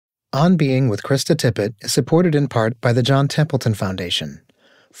On Being with Krista Tippett is supported in part by the John Templeton Foundation,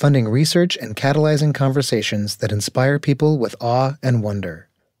 funding research and catalyzing conversations that inspire people with awe and wonder.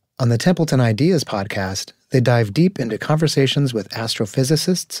 On the Templeton Ideas podcast, they dive deep into conversations with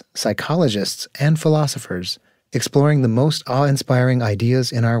astrophysicists, psychologists, and philosophers, exploring the most awe-inspiring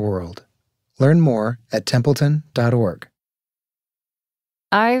ideas in our world. Learn more at templeton.org.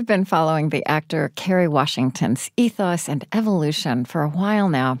 I've been following the actor Kerry Washington's ethos and evolution for a while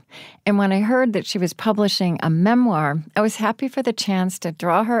now, and when I heard that she was publishing a memoir, I was happy for the chance to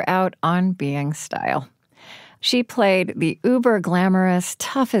draw her out on Being style. She played the uber-glamorous,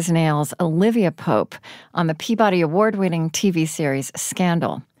 tough-as-nails Olivia Pope on the Peabody Award-winning TV series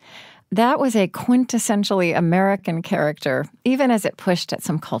Scandal. That was a quintessentially American character, even as it pushed at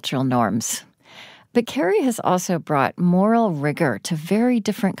some cultural norms. But Kerry has also brought moral rigor to very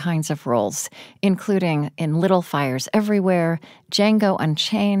different kinds of roles, including in Little Fires Everywhere, Django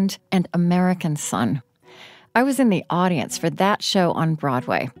Unchained, and American Son. I was in the audience for that show on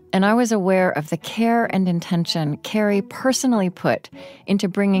Broadway, and I was aware of the care and intention Kerry personally put into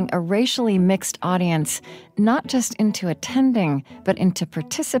bringing a racially mixed audience not just into attending, but into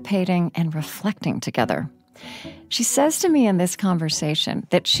participating and reflecting together. She says to me in this conversation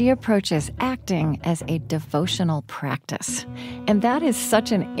that she approaches acting as a devotional practice. And that is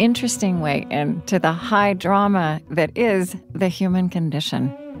such an interesting way into the high drama that is the human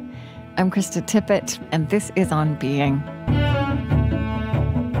condition. I'm Krista Tippett, and this is On Being.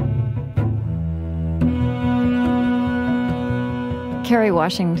 Kerry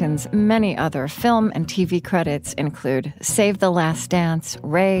Washington's many other film and TV credits include Save the Last Dance,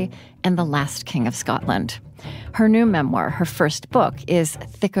 Ray, and The Last King of Scotland. Her new memoir, her first book, is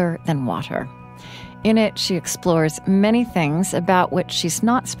Thicker Than Water. In it, she explores many things about which she's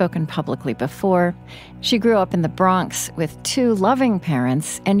not spoken publicly before. She grew up in the Bronx with two loving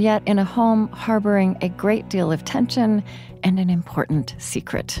parents, and yet in a home harboring a great deal of tension and an important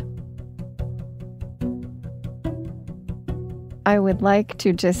secret. I would like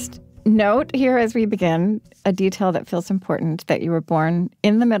to just note here as we begin a detail that feels important, that you were born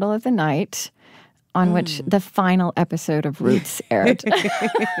in the middle of the night on which the final episode of Roots aired.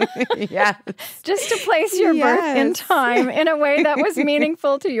 Yes. Just to place your birth in time in a way that was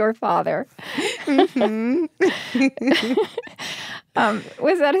meaningful to your father. Mm-hmm.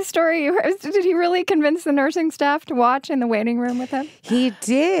 Was that a story you heard? Did he really convince the nursing staff to watch in the waiting room with him? He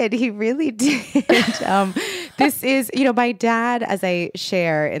did. He really did. This is, my dad, as I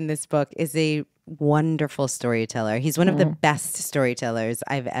share in this book, is a wonderful storyteller. He's one of the best storytellers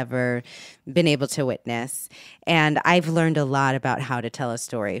I've ever been able to witness. And I've learned a lot about how to tell a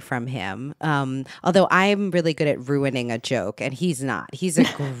story from him. Although I'm really good at ruining a joke, and he's not. He's a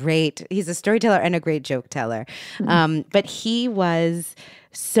storyteller and a great joke teller. But he was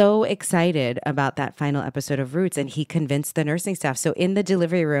so excited about that final episode of Roots, and he convinced the nursing staff. So in the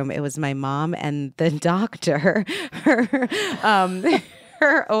delivery room, it was my mom and the doctor,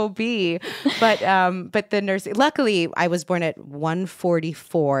 her OB, but the nurse. Luckily, I was born at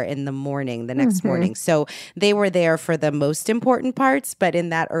 1:44 in the morning, the next morning. So they were there for the most important parts, but in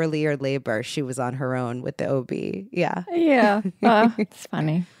that earlier labor, she was on her own with the OB. Yeah. Yeah. It's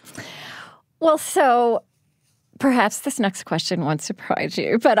funny. Well, so perhaps this next question won't surprise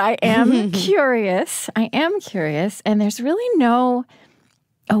you, but I am curious. And there's really no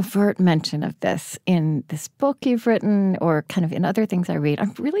overt mention of this in this book you've written or kind of in other things I read.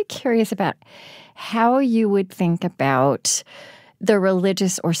 I'm really curious about how you would think about the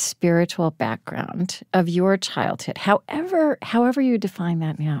religious or spiritual background of your childhood, however you define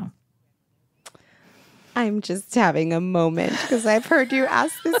that now. I'm just having a moment because I've heard you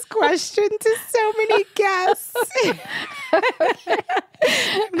ask this question to so many guests.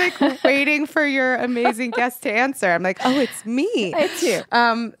 I'm like waiting for your amazing guest to answer. I'm like, oh, it's me. It's you.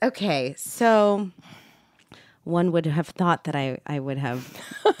 Okay, so one would have thought that I would have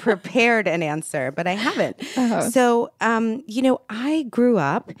prepared an answer, but I haven't. So, I grew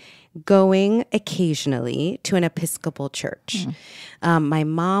up going occasionally to an Episcopal church. My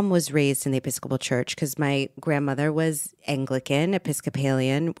mom was raised in the Episcopal church because my grandmother was Anglican,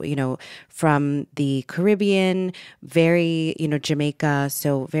 Episcopalian, from the Caribbean, very, Jamaica,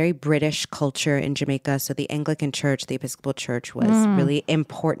 so very British culture in Jamaica. So the Anglican church, the Episcopal church was really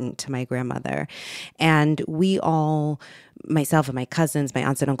important to my grandmother. And we all, myself and my cousins, my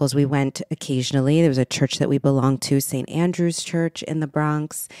aunts and uncles, we went occasionally. There was a church that we belonged to, St. Andrew's Church in the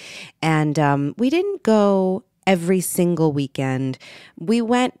Bronx. And we didn't go every single weekend. We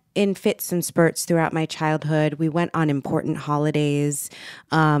went in fits and spurts throughout my childhood. We went on important holidays.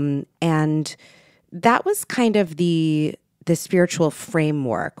 And that was kind of the the spiritual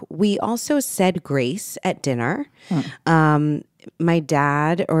framework. We also said grace at dinner. My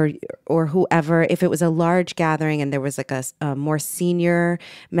dad or whoever, if it was a large gathering and there was like a more senior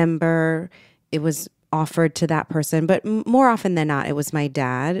member, it was offered to that person. But more often than not, it was my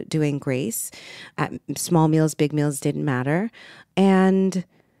dad doing grace. At small meals, big meals, didn't matter. And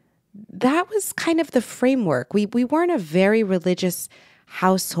that was kind of the framework. We weren't a very religious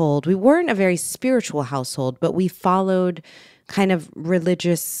household. We weren't a very spiritual household, but we followed kind of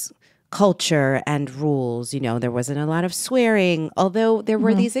religious culture and rules. There wasn't a lot of swearing, although there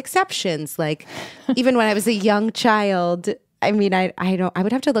were these exceptions. Like even when I was a young child, I mean, I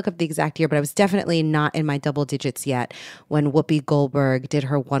would have to look up the exact year, but I was definitely not in my double digits yet when Whoopi Goldberg did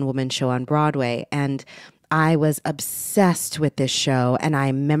her one-woman show on Broadway. And I was obsessed with this show and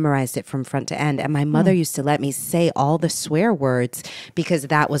I memorized it from front to end. And my mother used to let me say all the swear words because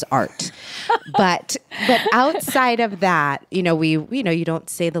that was art. But outside of that, you don't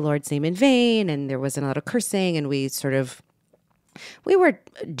say the Lord's name in vain, and there wasn't a lot of cursing, and we were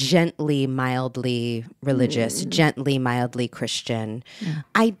gently, mildly religious, gently, mildly Christian.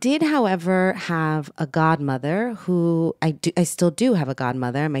 I did, however, have a godmother who I still do have a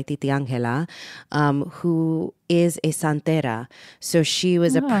godmother, my titi Angela, who is a santera. So she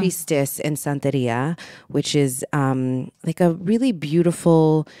was a priestess in Santeria, which is like a really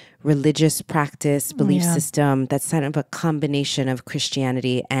beautiful religious practice, belief system that's kind of a combination of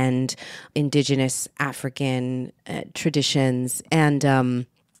Christianity and indigenous African traditions. And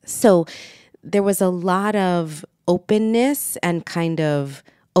so there was a lot of openness and kind of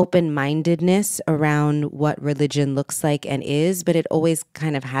open-mindedness around what religion looks like and is, but it always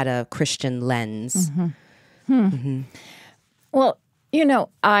kind of had a Christian lens. Well,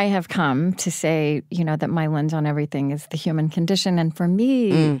 I have come to say, that my lens on everything is the human condition. And for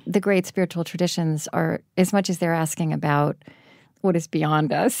me, the great spiritual traditions are, as much as they're asking about what is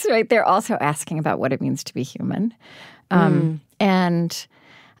beyond us, right? They're also asking about what it means to be human. And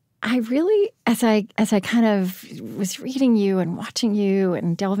I really, as I kind of was reading you and watching you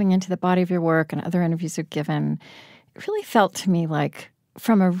and delving into the body of your work and other interviews you've given, it really felt to me like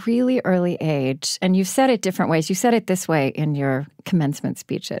from a really early age, and you've said it different ways. You said it this way in your commencement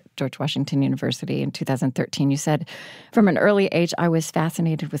speech at George Washington University in 2013. You said, from an early age, I was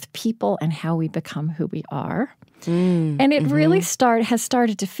fascinated with people and how we become who we are. And it really has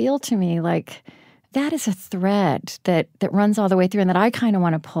started to feel to me like that is a thread that runs all the way through and that I kind of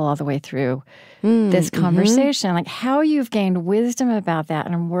want to pull all the way through this conversation. Like how you've gained wisdom about that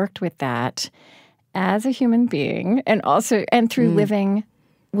and worked with that as a human being, and through living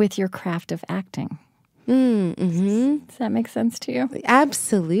with your craft of acting. Does that make sense to you?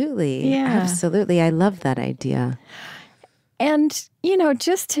 Absolutely. Yeah. Absolutely. I love that idea. And,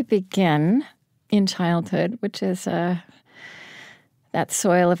 just to begin in childhood, which is that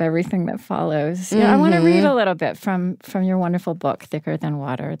soil of everything that follows, I want to read a little bit from your wonderful book, Thicker Than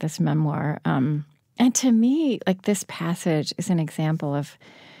Water, this memoir. And to me, like this passage is an example of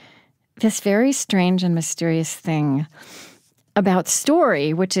this very strange and mysterious thing about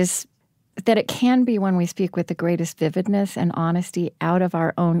story, which is that it can be when we speak with the greatest vividness and honesty out of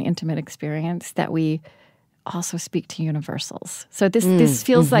our own intimate experience that we also speak to universals. So this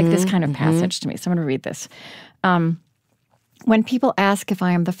feels like this kind of passage to me. So I'm going to read this. When people ask if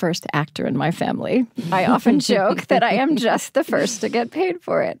I am the first actor in my family, I often joke that I am just the first to get paid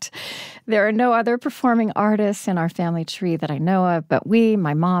for it. There are no other performing artists in our family tree that I know of, but we,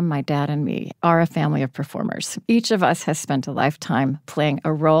 my mom, my dad, and me, are a family of performers. Each of us has spent a lifetime playing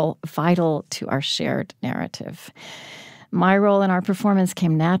a role vital to our shared narrative. My role in our performance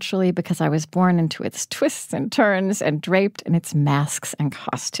came naturally because I was born into its twists and turns and draped in its masks and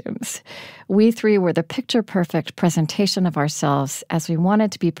costumes. We three were the picture-perfect presentation of ourselves as we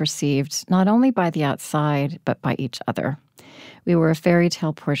wanted to be perceived not only by the outside, but by each other. We were a fairy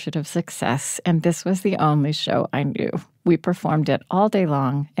tale portrait of success, and this was the only show I knew. We performed it all day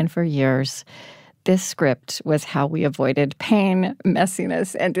long and for years. This script was how we avoided pain,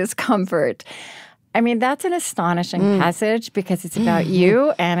 messiness, and discomfort. I mean, that's an astonishing passage because it's about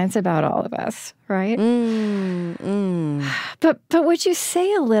you and it's about all of us, right? But would you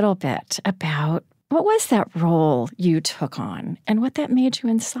say a little bit about what was that role you took on and what that made you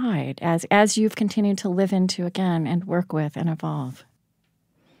inside as you've continued to live into again and work with and evolve?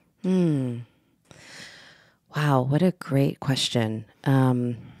 Wow, what a great question.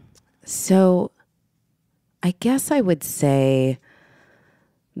 So I guess I would say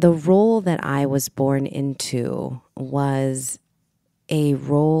the role that I was born into was a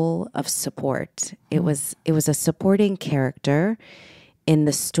role of support. It was a supporting character in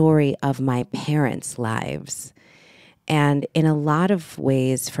the story of my parents' lives. And in a lot of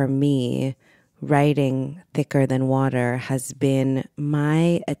ways, for me, writing Thicker Than Water has been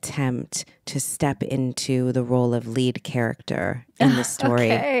my attempt to step into the role of lead character in the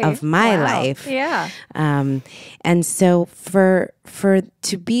story of my life. Yeah. And so for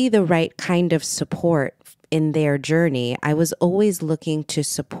to be the right kind of support in their journey, I was always looking to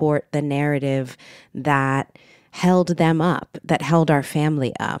support the narrative that held them up, that held our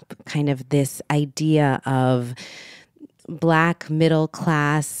family up, kind of this idea of Black middle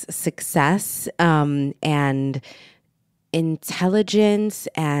class success and intelligence.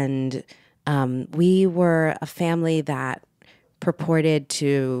 And we were a family that purported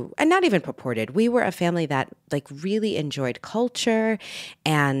to, and not even purported, we were a family that like really enjoyed culture,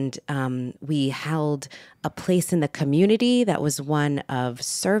 and we held a place in the community that was one of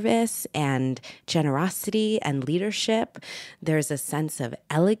service and generosity and leadership. There's a sense of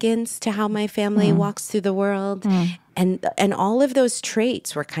elegance to how my family walks through the world. And all of those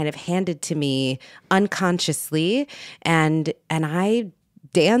traits were kind of handed to me unconsciously, and I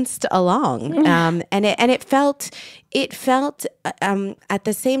danced along, and it felt at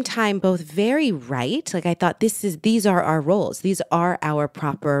the same time both very right. Like I thought, these are our roles, these are our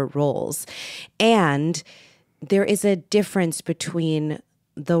proper roles, and there is a difference between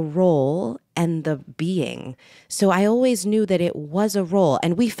the role and the being. So I always knew that it was a role,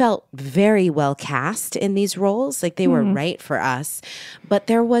 and we felt very well cast in these roles, like they were right for us, but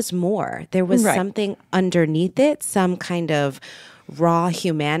there was more. There was something underneath it, some kind of raw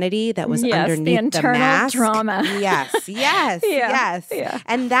humanity that was underneath the internal mask. Drama. Yes. Yeah.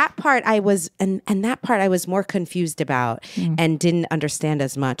 And that part I was, and that part I was more confused about and didn't understand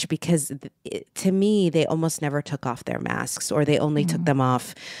as much, because to me, they almost never took off their masks, or they only took them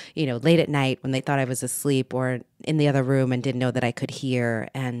off, late at night when they thought I was asleep or in the other room and didn't know that I could hear.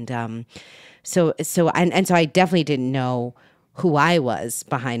 And so I definitely didn't know who I was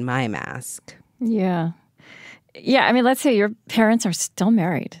behind my mask. Yeah. Yeah, I mean, let's say your parents are still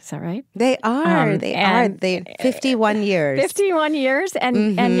married. Is that right? They are. They 51 years. 51 years,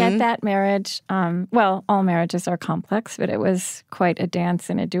 and yet that marriage, well, all marriages are complex, but it was quite a dance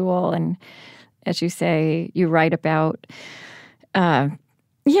and a duel. And as you say, you write about, kind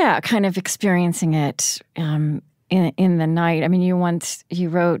of experiencing it in the night. I mean, you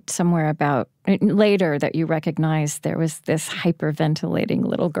wrote somewhere about later that you recognized there was this hyperventilating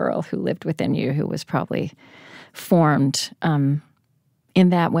little girl who lived within you who was probably formed in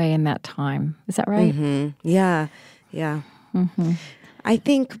that way in that time. Is that right? Yeah. I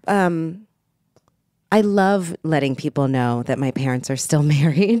think I love letting people know that my parents are still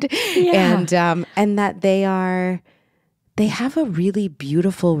married, and that they have a really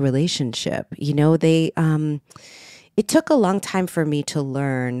beautiful relationship. It took a long time for me to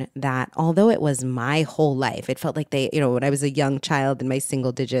learn that although it was my whole life, it felt like when I was a young child in my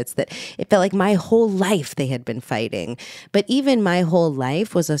single digits, that it felt like my whole life they had been fighting. But even my whole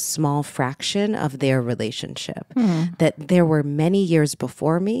life was a small fraction of their relationship. That there were many years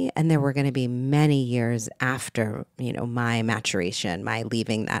before me, and there were going to be many years after, my maturation, my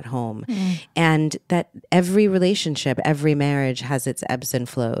leaving that home. And that every relationship, every marriage has its ebbs and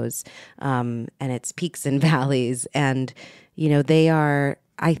flows, and its peaks and valleys. And, they are,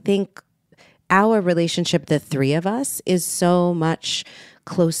 I think our relationship, the three of us, is so much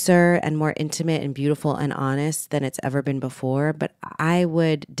closer and more intimate and beautiful and honest than it's ever been before. But I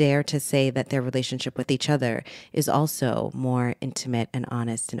would dare to say that their relationship with each other is also more intimate and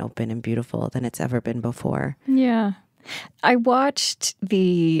honest and open and beautiful than it's ever been before. Yeah. I watched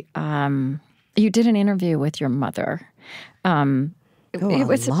you did an interview with your mother.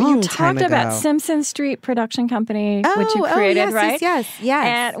 You talked about Simpson Street Production Company, which you created, right? Yes.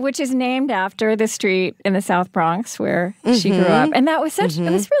 And which is named after the street in the South Bronx where she grew up. And that was it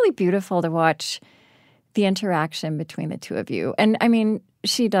was really beautiful to watch the interaction between the two of you. And I mean,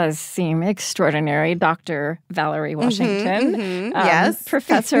 she does seem extraordinary, Dr. Valerie Washington, yes, a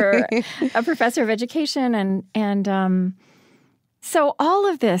professor of education, and so all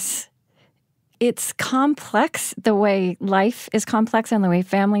of this. It's complex the way life is complex and the way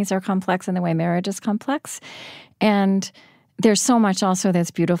families are complex and the way marriage is complex. And there's so much also that's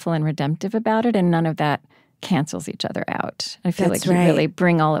beautiful and redemptive about it, and none of that cancels each other out. I feel like you really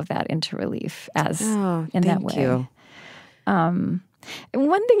bring all of that into relief in that way. Thank you.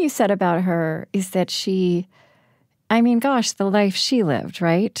 One thing you said about her is that the life she lived,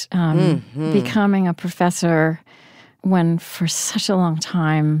 right? Becoming a professor when for such a long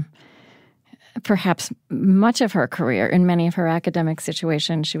time, perhaps much of her career, in many of her academic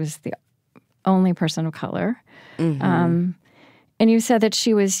situations, she was the only person of color. And you said that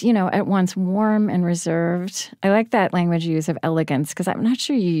she was, at once warm and reserved. I like that language you use of elegance, because I'm not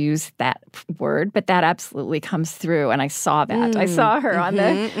sure you use that word, but that absolutely comes through. And I saw that. I saw her on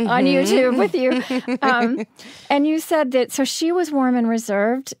YouTube with you. And you said that, so she was warm and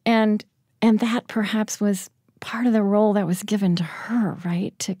reserved, and that perhaps was part of the role that was given to her,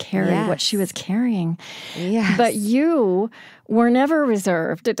 right? To carry what she was carrying. Yes. But you were never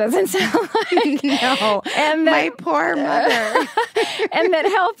reserved, it doesn't sound like. No, and my poor mother. And that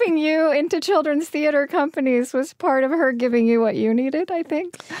helping you into children's theater companies was part of her giving you what you needed, I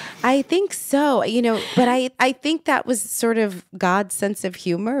think. I think so, but I think that was sort of God's sense of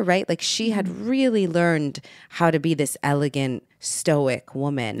humor, right? Like she had really learned how to be this elegant, stoic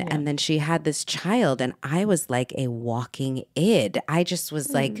woman. Yeah. And then she had this child, and I was like a walking id. I just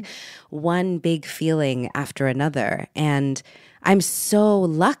was like one big feeling after another. And I'm so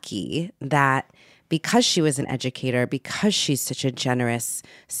lucky that because she was an educator, because she's such a generous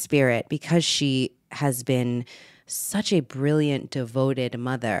spirit, because she has been such a brilliant, devoted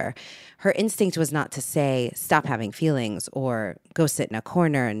mother, her instinct was not to say, stop having feelings or go sit in a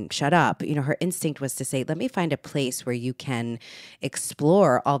corner and shut up. Her instinct was to say, let me find a place where you can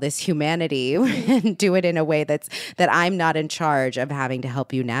explore all this humanity and do it in a way that I'm not in charge of having to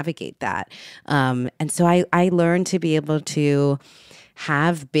help you navigate that. And so I learned to be able to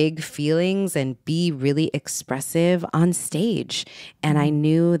have big feelings and be really expressive on stage. And I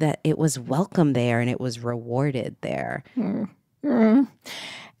knew that it was welcome there and it was rewarded there. Mm-hmm.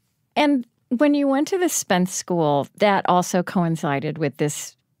 And when you went to the Spence School, that also coincided with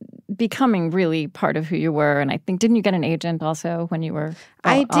this becoming really part of who you were. And I think, didn't you get an agent also when you were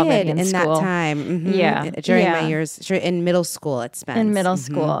I did in that time. Mm-hmm. Yeah. During my years in middle school at Spence. In middle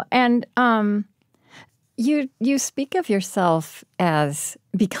school. And you speak of yourself as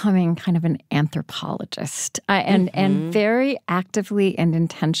becoming kind of an anthropologist and very actively and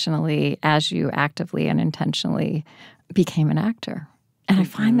intentionally, as you actively and intentionally became an actor. And I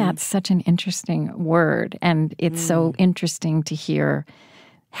find that such an interesting word. And it's so interesting to hear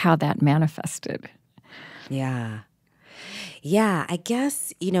how that manifested. Yeah. Yeah, I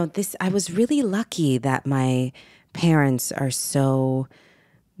guess, I was really lucky that my parents are so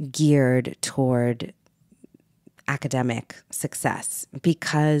geared toward academic success,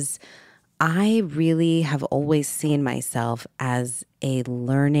 because I really have always seen myself as a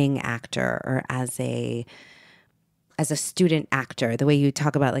learning actor or as a student actor, the way you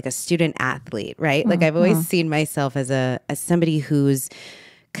talk about like a student athlete, right? Like I've always seen myself as somebody whose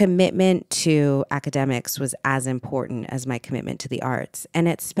commitment to academics was as important as my commitment to the arts. And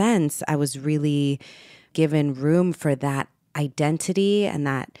at Spence, I was really given room for that identity and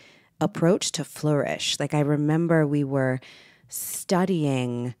that approach to flourish. Like I remember we were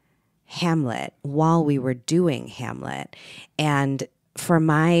studying Hamlet while we were doing Hamlet. And for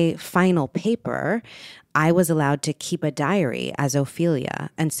my final paper, I was allowed to keep a diary as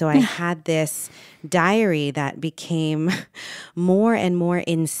Ophelia. And so I had this diary that became more and more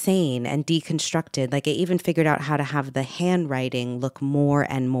insane and deconstructed. Like I even figured out how to have the handwriting look more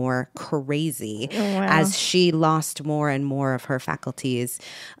and more crazy as she lost more and more of her faculties.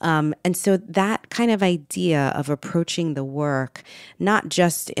 And so that kind of idea of approaching the work, not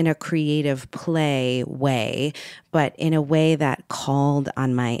just in a creative play way, but in a way that called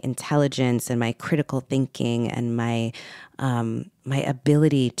on my intelligence and my critical thinking and my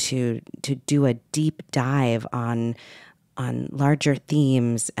ability to do a deep dive on larger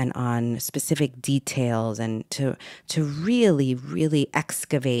themes and on specific details, and to really, really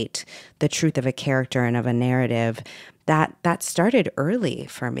excavate the truth of a character and of a narrative, that started early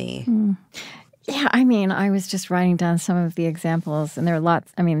for me. Yeah, I mean, I was just writing down some of the examples, and there are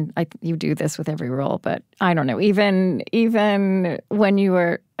lots. I mean, you do this with every role, but I don't know. Even when you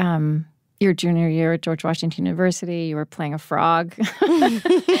were your junior year at George Washington University, you were playing a frog,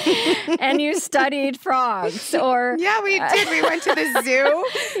 and you studied frogs. Or yeah, we did. We went to the zoo,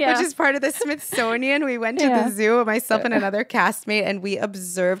 which is part of the Smithsonian. We went to the zoo, myself and another castmate, and we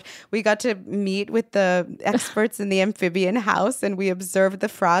observed. We got to meet with the experts in the amphibian house, and we observed the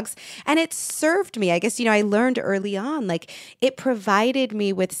frogs. And it served me. I guess, I learned early on, like it provided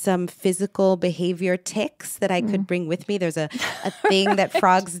me with some physical behavior tics that I could bring with me. There's a thing that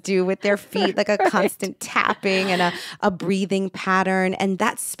frogs do with their feet, like a constant tapping and a breathing pattern. And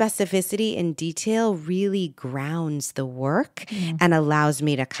that specificity and detail really grounds the work and allows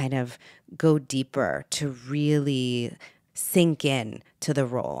me to kind of go deeper, to really sink in to the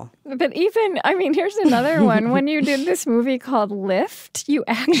role. But even, I mean, here's another one. When you did this movie called Lift, you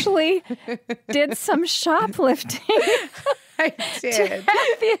actually did some shoplifting. I did. To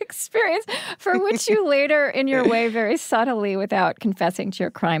have the experience for which you later, in your way, very subtly, without confessing to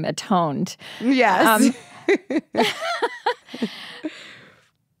your crime, atoned. Yes.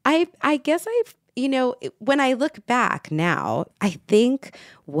 I guess when I look back now, I think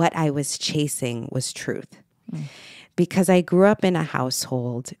what I was chasing was truth. Because I grew up in a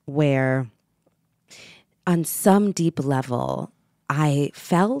household where, on some deep level, I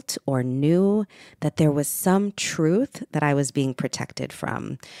felt or knew that there was some truth that I was being protected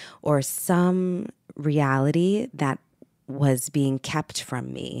from, or some reality that was being kept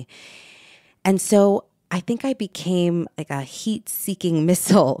from me. And so I think I became like a heat-seeking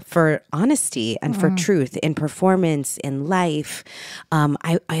missile for honesty and for truth in performance, in life.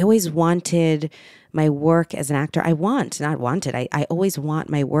 I always wanted my work as an actor. I always want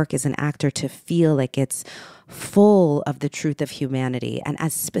my work as an actor to feel like it's full of the truth of humanity and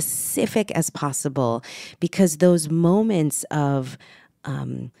as specific as possible, because those moments of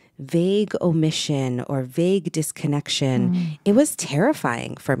vague omission or vague disconnection, it was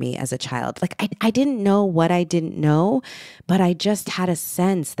terrifying for me as a child. Like I didn't know what I didn't know, but I just had a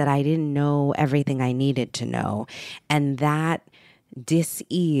sense that I didn't know everything I needed to know. And that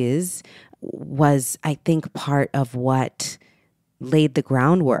dis-ease was, I think, part of what laid the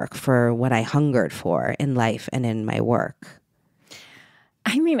groundwork for what I hungered for in life and in my work.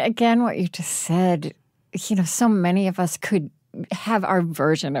 I mean, again, what you just said, so many of us could have our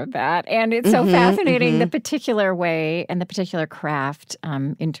version of that. And it's so fascinating, the particular way and the particular craft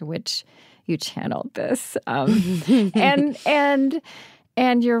into which you channeled this. And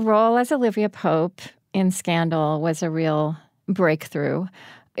your role as Olivia Pope in Scandal was a real breakthrough.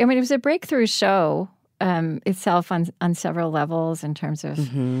 I mean, it was a breakthrough show itself on several levels in terms of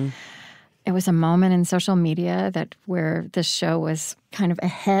it was a moment in social media where the show was kind of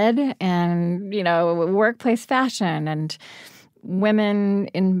ahead, and workplace fashion and women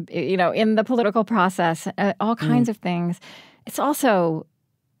in the political process, all kinds of things. It's also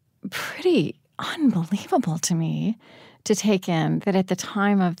pretty unbelievable to me to take in that at the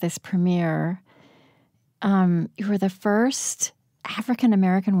time of this premiere, you were the first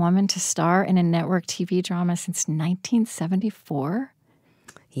African-American woman to star in a network TV drama since 1974.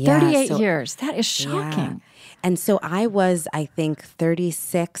 38 years. That is shocking. Yeah. And so I was, I think,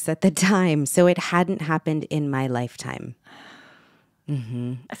 36 at the time. So it hadn't happened in my lifetime.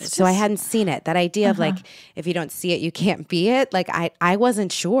 So I hadn't seen it. That idea of like, if you don't see it, you can't be it. Like I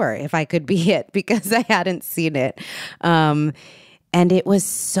wasn't sure if I could be it because I hadn't seen it. And it was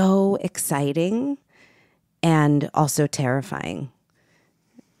so exciting and also terrifying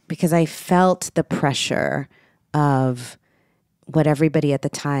because I felt the pressure of what everybody at the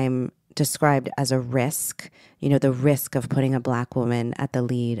time described as a risk, the risk of putting a Black woman at the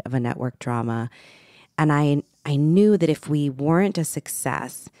lead of a network drama. And I knew that if we weren't a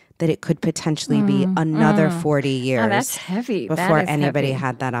success, that it could potentially be another 40 years that's heavy. Before anybody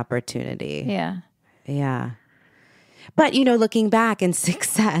had that opportunity. Yeah. Yeah. But, looking back in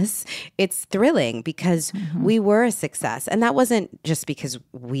success, it's thrilling because we were a success. And that wasn't just because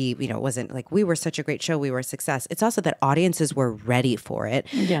it wasn't like we were such a great show, we were a success. It's also that audiences were ready for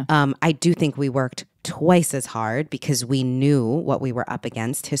it. Yeah. I do think we worked twice as hard because we knew what we were up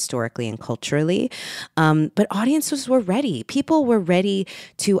against historically and culturally. But audiences were ready. People were ready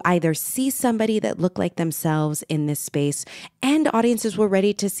to either see somebody that looked like themselves in this space, and audiences were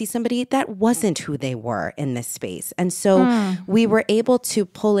ready to see somebody that wasn't who they were in this space. And so we were able to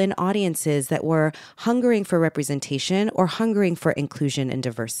pull in audiences that were hungering for representation or hungering for inclusion and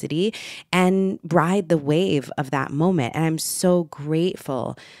diversity and ride the wave of that moment. And I'm so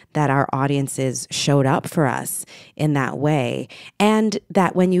grateful that our audiences showed up for us in that way. And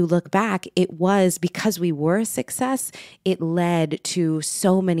that when you look back, it was because we were a success, it led to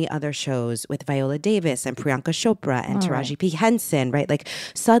so many other shows with Viola Davis and Priyanka Chopra and Taraji P. Henson, right? Like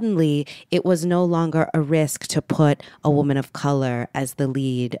suddenly it was no longer a risk to put a woman of color as the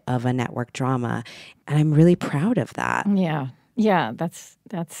lead of a network drama. And I'm really proud of that. Yeah. Yeah, that's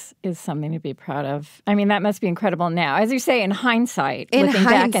something to be proud of. I mean, that must be incredible now. As you say, in hindsight, looking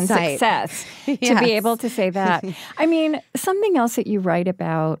back in success, to be able to say that. I mean, something else that you write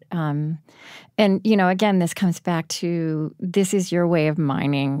about, and, again, this comes back to this is your way of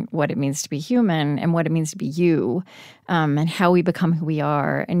mining what it means to be human and what it means to be you, and how we become who we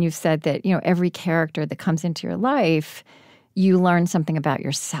are. And you've said that, every character that comes into your life, you learn something about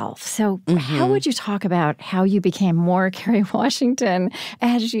yourself. So how would you talk about how you became more Kerry Washington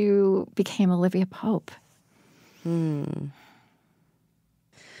as you became Olivia Pope?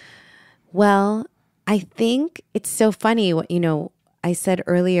 Well, I think it's so funny, I said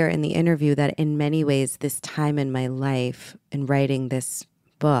earlier in the interview that in many ways, this time in my life in writing this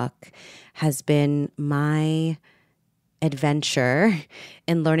book has been my adventure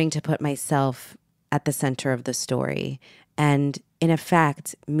in learning to put myself at the center of the story. And in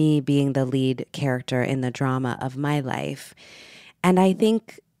effect, me being the lead character in the drama of my life. And I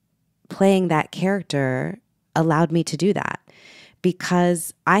think playing that character allowed me to do that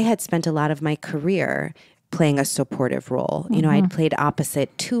because I had spent a lot of my career playing a supportive role. You know, I'd played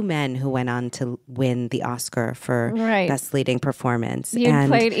opposite two men who went on to win the Oscar for Best Leading Performance. You'd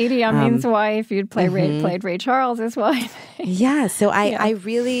played Idi Amin's wife. You'd played Ray Charles's wife. Yeah. So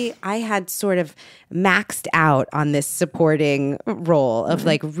I had sort of maxed out on this supporting role of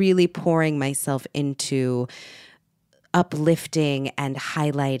like really pouring myself into uplifting and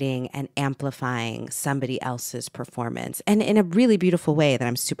highlighting and amplifying somebody else's performance, and in a really beautiful way that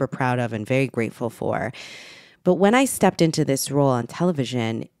I'm super proud of and very grateful for. But when I stepped into this role on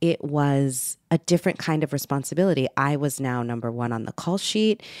television, it was a different kind of responsibility. I was now number one on the call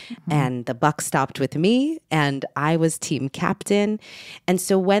sheet, and the buck stopped with me, and I was team captain. And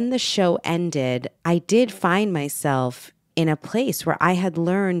so when the show ended, I did find myself in a place where I had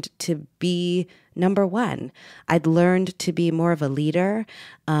learned to be number one. I'd learned to be more of a leader,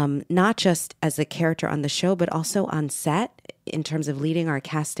 not just as a character on the show, but also on set in terms of leading our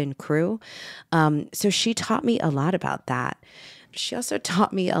cast and crew. So she taught me a lot about that. She also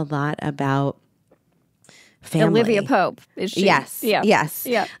taught me a lot about family. Olivia Pope, is she? Yes. Yeah. Yes.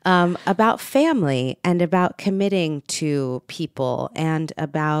 Yeah. About family and about committing to people and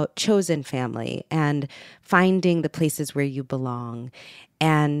about chosen family and finding the places where you belong.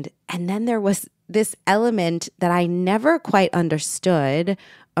 And then there was this element that I never quite understood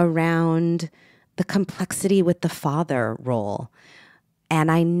around the complexity with the father role.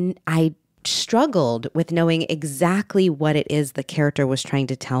 And I struggled with knowing exactly what it is the character was trying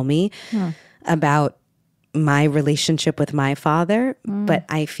to tell me about my relationship with my father. But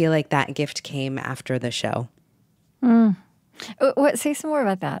I feel like that gift came after the show. Say some more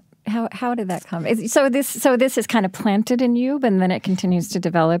about that. How did that come? So this is kind of planted in you, but then it continues to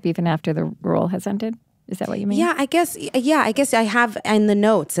develop even after the role has ended? Is that what you mean? Yeah, I guess I have in the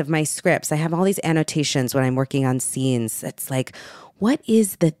notes of my scripts, I have all these annotations when I'm working on scenes. It's like, what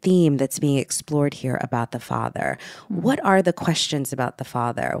is the theme that's being explored here about the father? What are the questions about the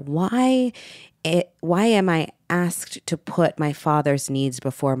father? Why am I asked to put my father's needs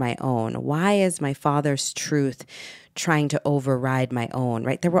before my own? Why is my father's truth trying to override my own,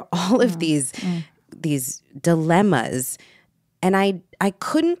 right? There were all of these dilemmas. And I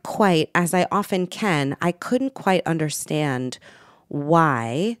couldn't quite, as I often can, I couldn't quite understand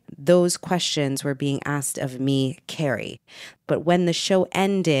why those questions were being asked of me, Kerry. But when the show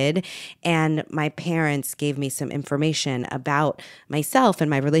ended and my parents gave me some information about myself and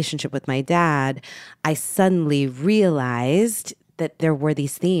my relationship with my dad, I suddenly realized that there were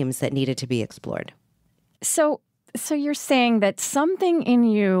these themes that needed to be explored. So you're saying that something in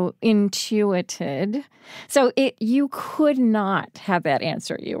you intuited, you could not have that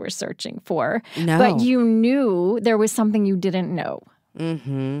answer you were searching for. No. But you knew there was something you didn't know.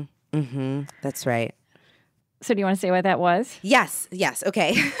 That's right. So do you want to say what that was? Yes.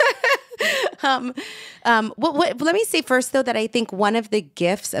 Okay. Let me say first, though, that I think one of the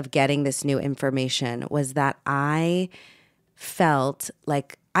gifts of getting this new information was that I feel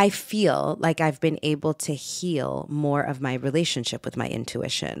like I've been able to heal more of my relationship with my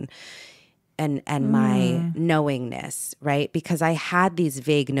intuition and my knowingness, right? Because I had these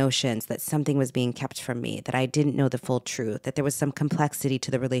vague notions that something was being kept from me, that I didn't know the full truth, that there was some complexity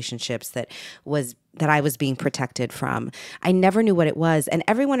to the relationships that I was being protected from. I never knew what it was, and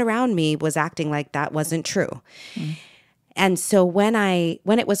everyone around me was acting like that wasn't true. And so when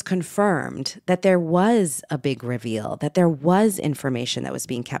it was confirmed that there was a big reveal, that there was information that was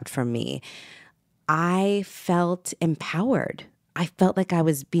being kept from me, I felt empowered. I felt like I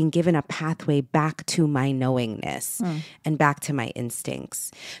was being given a pathway back to my knowingness and back to my instincts.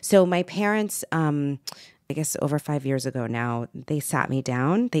 So my parents, I guess over 5 years ago now, they sat me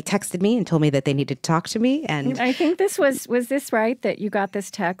down. They texted me and told me that they needed to talk to me. And I think this was this right, that you got this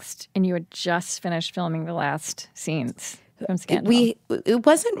text and you had just finished filming the last scenes from Scandal? It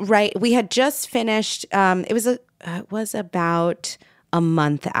wasn't right. We had just finished. It was about a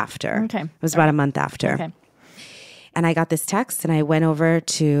month after. Okay. It was about a month after. Okay. And I got this text and I went over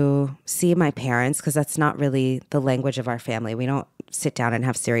to see my parents because that's not really the language of our family. We don't sit down and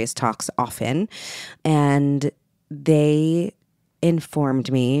have serious talks often. And they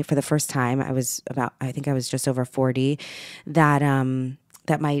informed me for the first time, I think I was just over 40, that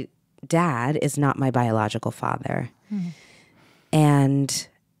my dad is not my biological father. And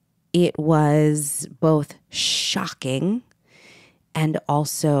it was both shocking and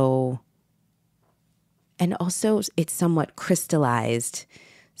also it somewhat crystallized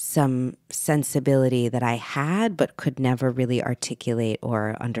some sensibility that I had but could never really articulate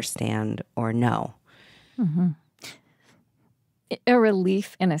or understand or know. Mm-hmm. A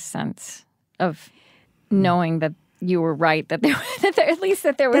relief in a sense of knowing that you were right, that there at least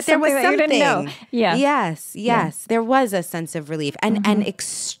that there was something that you didn't know. Yeah. Yes. There was a sense of relief and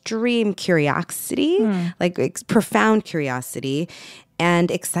extreme curiosity, profound curiosity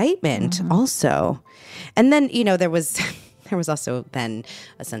and excitement also. And then, there was also then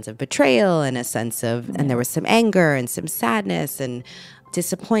a sense of betrayal and a sense of, and there was some anger and some sadness and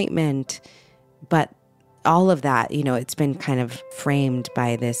disappointment. But all of that, it's been kind of framed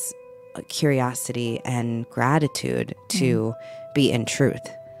by this curiosity and gratitude to be in truth,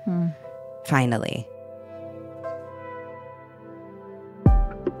 finally.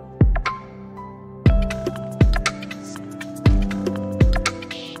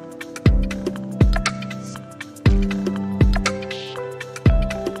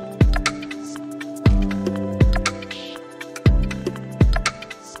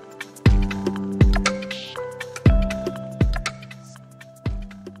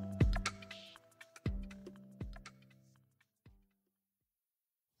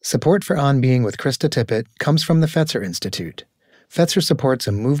 Support for On Being with Krista Tippett comes from the Fetzer Institute. Fetzer supports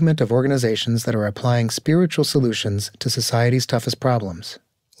a movement of organizations that are applying spiritual solutions to society's toughest problems.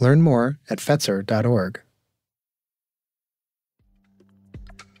 Learn more at fetzer.org.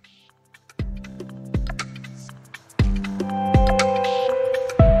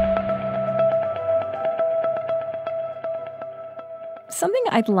 Something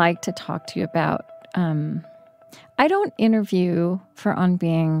I'd like to talk to you about. I don't interview for On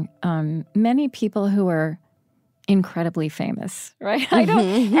Being many people who are incredibly famous, right? I don't,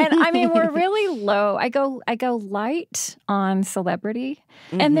 and I mean, we're really low. I go light on celebrity,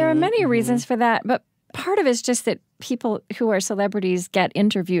 and there are many reasons for that. But part of it is just that people who are celebrities get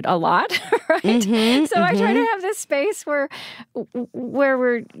interviewed a lot, right? So I try to have this space where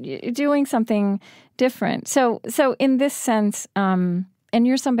we're doing something different. So in this sense, and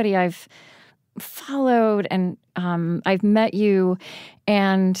you're somebody I've followed and I've met you,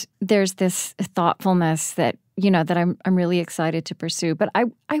 and there's this thoughtfulness that that I'm really excited to pursue. But I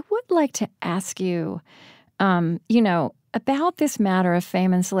would like to ask you, about this matter of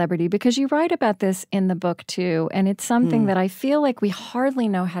fame and celebrity, because you write about this in the book too, and it's something that I feel like we hardly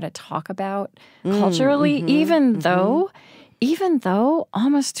know how to talk about culturally, even though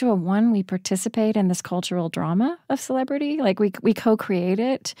almost to a one we participate in this cultural drama of celebrity, like we co-create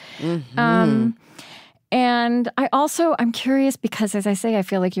it. And I'm curious because, as I say, I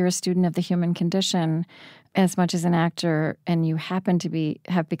feel like you're a student of the human condition as much as an actor, and you happen to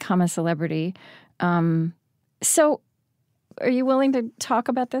have become a celebrity. So are you willing to talk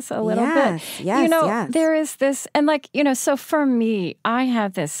about this a little bit? Yes. There is this, and so for me, I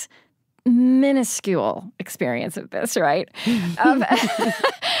have this minuscule experience of this, right? In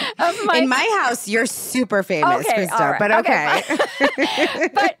my house, you're super famous, okay, Krista, right, but okay.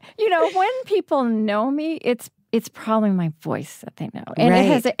 But when people know me, it's probably my voice that they know.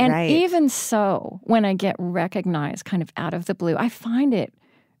 And even so, when I get recognized kind of out of the blue, I find it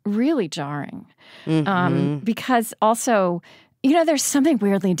really jarring. Because also, there's something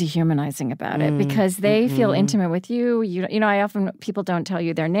weirdly dehumanizing about it because they feel intimate with you. People don't tell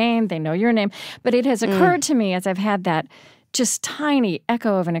you their name. They know your name. But it has occurred to me as I've had that just tiny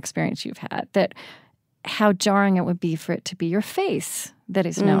echo of an experience you've had, that how jarring it would be for it to be your face that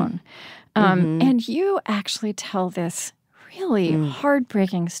is known. And you actually tell this really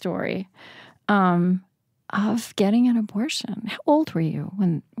heartbreaking story of getting an abortion. How old were you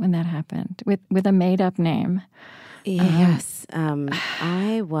when that happened with a made-up name? Yes.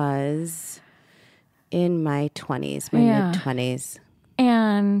 I was in my 20s, mid-20s.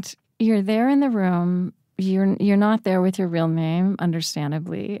 And you're there in the room. You're not there with your real name,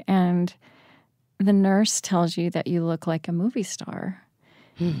 understandably. And the nurse tells you that you look like a movie star.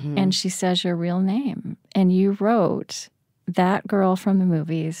 And she says your real name. And you wrote, that girl from the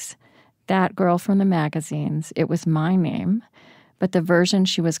movies, that girl from the magazines. It was my name. But the version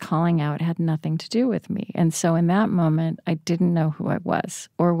she was calling out had nothing to do with me. And so in that moment, I didn't know who I was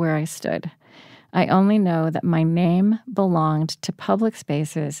or where I stood. I only know that my name belonged to public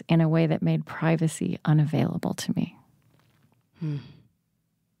spaces in a way that made privacy unavailable to me.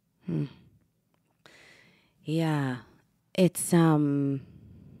 Yeah. It's,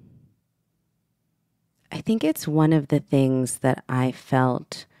 I think it's one of the things that I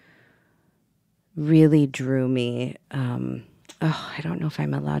felt really drew me Oh, I don't know if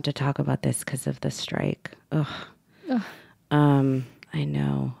I'm allowed to talk about this because of the strike. Ugh. Ugh. I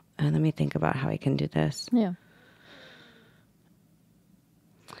know. Let me think about how I can do this. Yeah.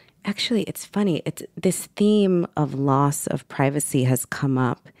 Actually, it's funny. It's this theme of loss of privacy has come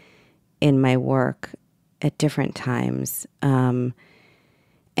up in my work at different times. And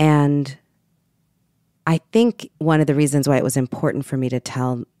I think one of the reasons why it was important for me to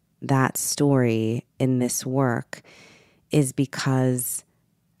tell that story in this work is because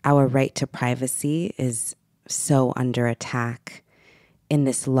our right to privacy is so under attack in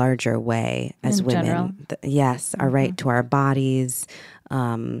this larger way as in women. General. Yes, our right to our bodies,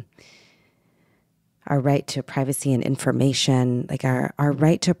 our right to privacy and information, like our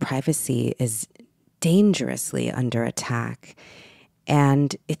right to privacy is dangerously under attack.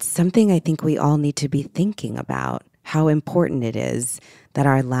 And it's something I think we all need to be thinking about, how important it is that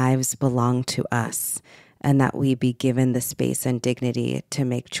our lives belong to us and that we be given the space and dignity to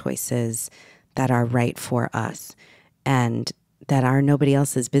make choices that are right for us and that are nobody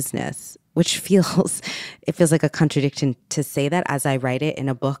else's business, which feels like a contradiction to say that as I write it in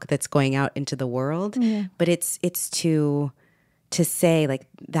a book that's going out into the world. Yeah. But it's to say, like,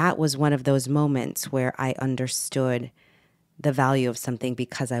 that was one of those moments where I understood the value of something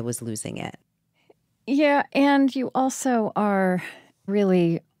because I was losing it. Yeah, and you also are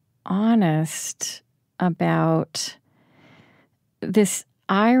really honest about this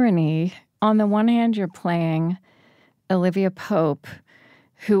irony. On the one hand, you're playing Olivia Pope,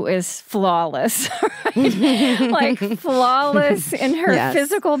 who is flawless, right? Like flawless in her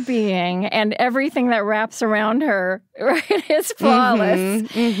physical being, and everything that wraps around her, right, is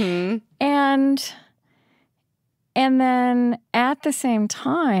flawless. And then at the same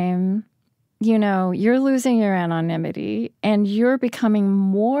time, you know, you're losing your anonymity and you're becoming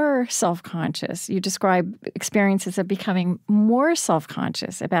more self-conscious. You describe experiences of becoming more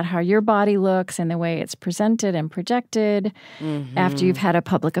self-conscious about how your body looks and the way it's presented and projected after you've had a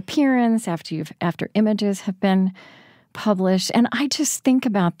public appearance, after images have been published. And I just think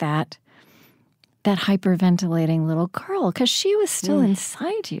about that hyperventilating little girl, because she was still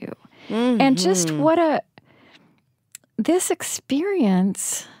inside you. And just this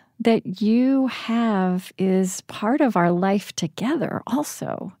experience that you have is part of our life together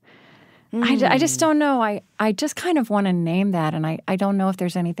also. I just don't know. I just kind of want to name that, and I don't know if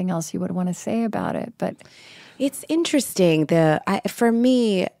there's anything else you would want to say about it. But it's interesting. For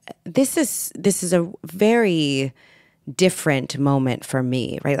me, this is a very different moment for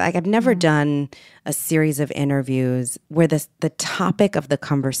me, right? Like, I've never done a series of interviews where the topic of the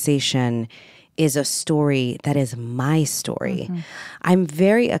conversation is a story that is my story. I'm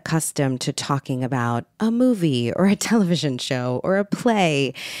very accustomed to talking about a movie or a television show or a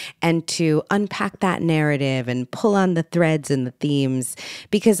play and to unpack that narrative and pull on the threads and the themes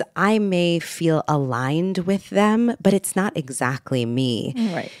because I may feel aligned with them, but it's not exactly me.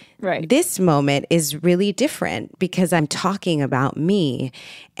 Right. This moment is really different because I'm talking about me,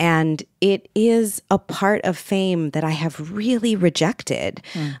 and it is a part of fame that I have really rejected.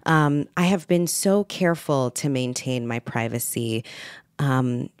 I have been so careful to maintain my privacy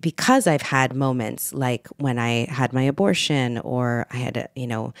because I've had moments like when I had my abortion, or I had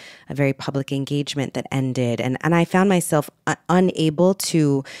a very public engagement that ended, and I found myself unable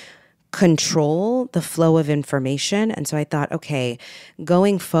to control the flow of information. And so I thought, okay,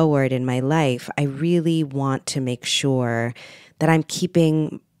 going forward in my life, I really want to make sure that I'm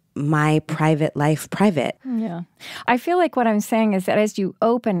keeping my private life private. Yeah. I feel like what I'm saying is that as you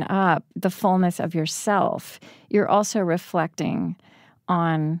open up the fullness of yourself, you're also reflecting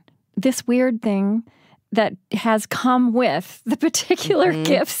on this weird thing that has come with the particular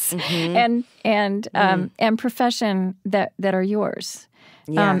gifts and profession that are yours.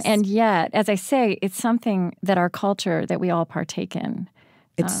 Yes. And yet, as I say, it's something that our culture, that we all partake in.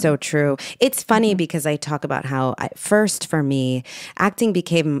 It's so true. It's funny because I talk about how, first for me, acting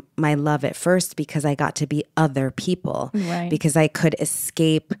became my love at first because I got to be other people. Right. Because I could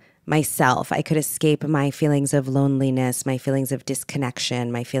escape myself. I could escape my feelings of loneliness, my feelings of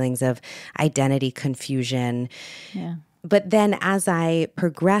disconnection, my feelings of identity confusion. Yeah. But then as I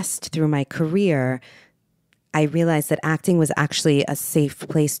progressed through my career, I realized that acting was actually a safe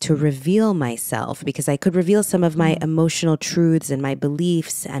place to reveal myself because I could reveal some of my emotional truths and my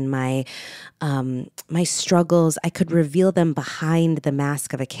beliefs and my struggles. I could reveal them behind the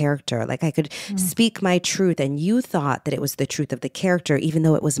mask of a character. Like I could speak my truth, and you thought that it was the truth of the character, even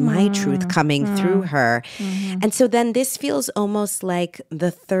though it was my truth coming through her. And so then this feels almost like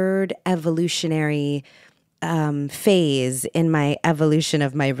the third evolutionary phase in my evolution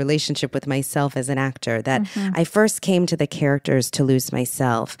of my relationship with myself as an actor that I first came to the characters to lose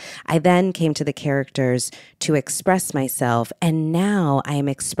myself. I then came to the characters to express myself. And now I am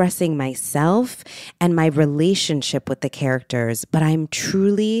expressing myself and my relationship with the characters, but I'm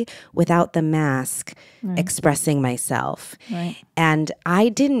truly, without the mask, expressing myself. Right. And I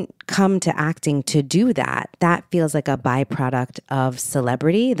didn't come to acting to do that. That feels like a byproduct of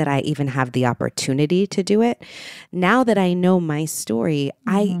celebrity, that I even have the opportunity to do it. Now that I know my story,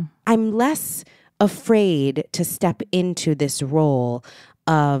 I'm less afraid to step into this role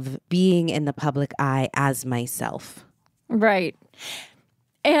of being in the public eye as myself. Right.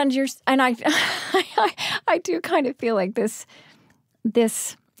 And I do kind of feel like this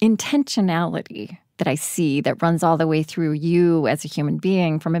intentionality that I see that runs all the way through you as a human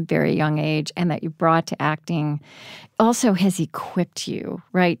being from a very young age, and that you brought to acting also has equipped you,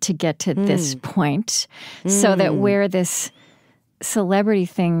 right, to get to this point, so that where this celebrity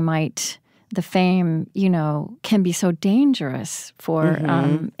thing might, the fame, can be so dangerous for,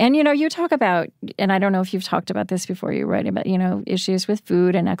 and, you talk about, and I don't know if you've talked about this before, you write about, issues with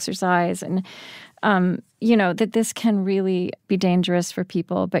food and exercise, and, that this can really be dangerous for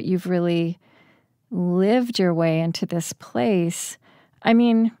people, but you've really lived your way into this place. I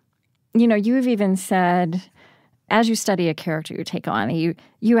mean, you've even said, as you study a character you take on,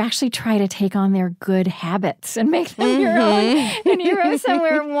 you actually try to take on their good habits and make them your own. And you wrote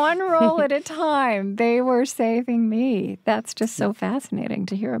somewhere, one role at a time, they were saving me. That's just so fascinating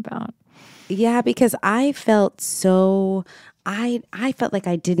to hear about. Yeah, because I felt so... I felt like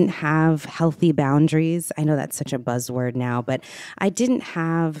I didn't have healthy boundaries. I know that's such a buzzword now, but I didn't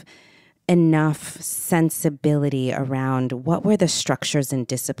have enough sensibility around what were the structures and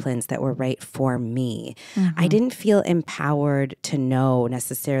disciplines that were right for me. I didn't feel empowered to know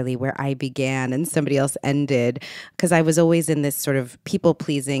necessarily where I began and somebody else ended, because I was always in this sort of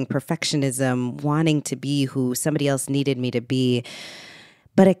people-pleasing perfectionism, wanting to be who somebody else needed me to be.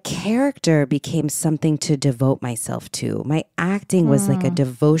 But a character became something to devote myself to. My acting was like a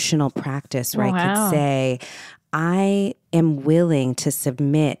devotional practice where I could say, I am willing to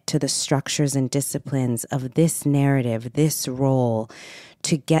submit to the structures and disciplines of this narrative, this role,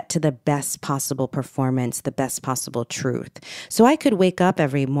 to get to the best possible performance, the best possible truth. So I could wake up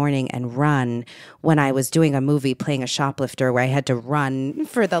every morning and run when I was doing a movie playing a shoplifter where I had to run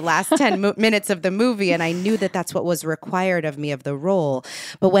for the last 10 minutes of the movie. And I knew that that's what was required of me of the role.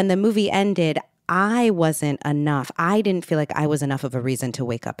 But when the movie ended, I wasn't enough. I didn't feel like I was enough of a reason to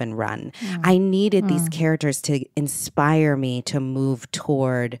wake up and run. I needed these characters to inspire me to move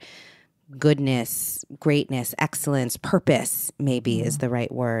toward goodness, greatness, excellence, purpose, maybe is the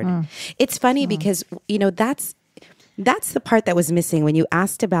right word. It's funny because, that's the part that was missing when you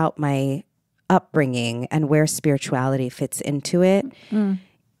asked about my upbringing and where spirituality fits into it.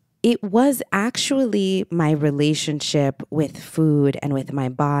 It was actually my relationship with food and with my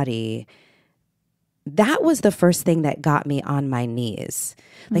body. That was the first thing that got me on my knees.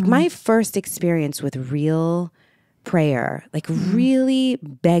 Like my first experience with real prayer, like really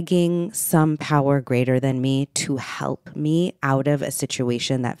begging some power greater than me to help me out of a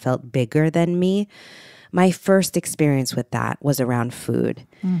situation that felt bigger than me. My first experience with that was around food,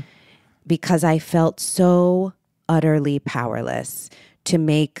 because I felt so utterly powerless to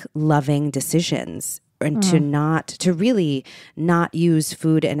make loving decisions and to really not use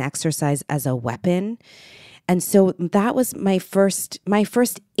food and exercise as a weapon. And so that was my first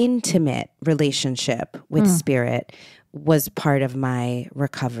intimate relationship with spirit, was part of my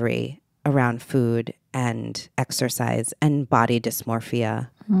recovery around food and exercise and body dysmorphia.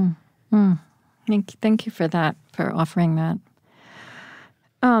 Thank you for that, for offering that.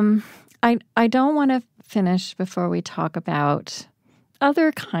 I don't want to finish before we talk about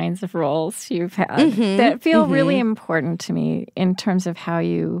other kinds of roles you've had that feel really important to me in terms of how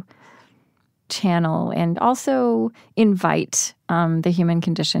you channel and also invite the human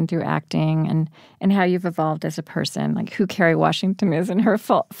condition through acting, and how you've evolved as a person, like who Kerry Washington is in her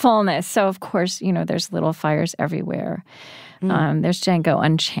fullness. So, of course, there's Little Fires Everywhere. There's Django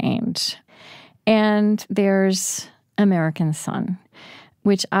Unchained. And there's American Son,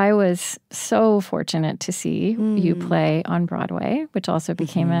 which I was so fortunate to see you play on Broadway, which also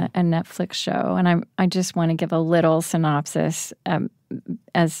became a Netflix show. And I just want to give a little synopsis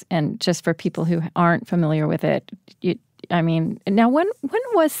and just for people who aren't familiar with it. Now when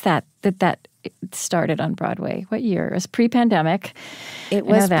was that it started on Broadway? What year? It was pre-pandemic. It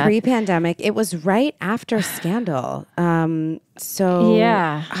was pre-pandemic. It was right after Scandal. So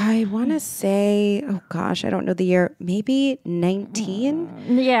yeah. I want to say, oh gosh, I don't know the year, maybe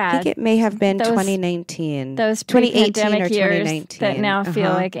 19? Yeah. I think it may have been 2019. Those 2018 or years 2019. that now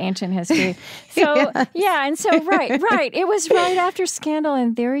feel like ancient history. So, yeah, and so, right. It was right after Scandal,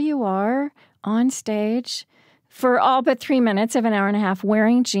 and there you are on stage for all but 3 minutes of an hour and a half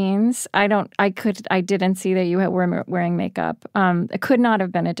wearing jeans. I didn't see that you were wearing makeup. It could not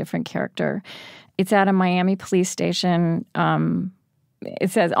have been a different character. It's at a Miami police station. It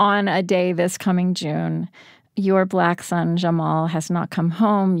says, on a day this coming June, your black son, Jamal, has not come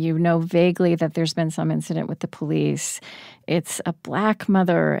home. You know vaguely that there's been some incident with the police. It's a black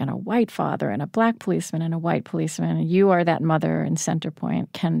mother and a white father and a black policeman and a white policeman. And you are that mother in center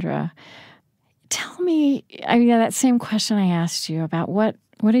point, Kendra. Tell me, that same question I asked you about what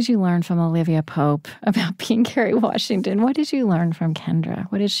did you learn from Olivia Pope about being Kerry Washington? What did you learn from Kendra?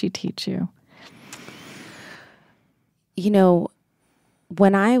 What did she teach you?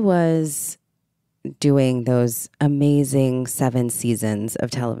 When I was doing those amazing 7 seasons of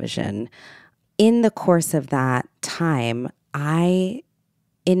television, in the course of that time,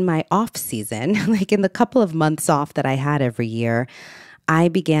 in my off season, like in the couple of months off that I had every year, I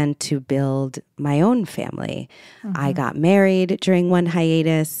began to build my own family. I got married during one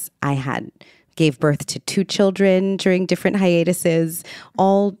hiatus. I gave birth to 2 children during different hiatuses,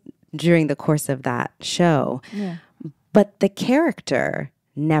 all during the course of that show. Yeah. But the character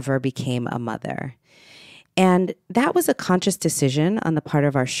never became a mother. And that was a conscious decision on the part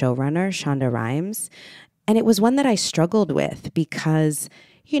of our showrunner, Shonda Rhimes. And it was one that I struggled with because,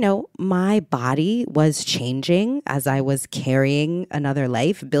 my body was changing as I was carrying another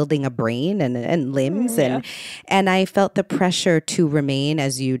life, building a brain and limbs. Yeah. And I felt the pressure to remain,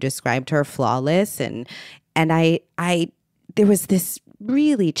 as you described her, flawless. And there was this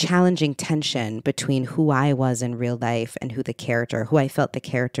really challenging tension between who I was in real life and who I felt the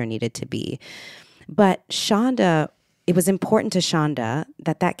character needed to be. But Shonda, it was important to Shonda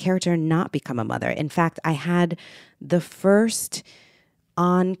that character not become a mother. In fact, I had the first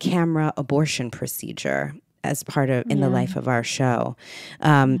on-camera abortion procedure as part of in the life of our show,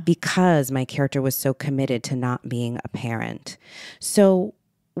 because my character was so committed to not being a parent. So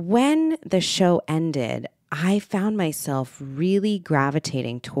when the show ended, I found myself really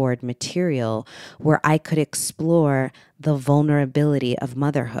gravitating toward material where I could explore the vulnerability of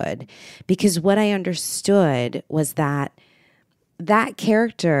motherhood, because what I understood was that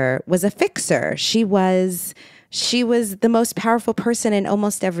character was a fixer. She was the most powerful person in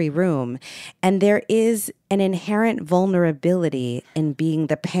almost every room. And there is an inherent vulnerability in being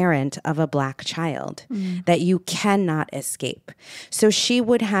the parent of a black child that you cannot escape. So she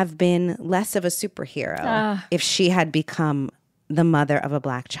would have been less of a superhero if she had become the mother of a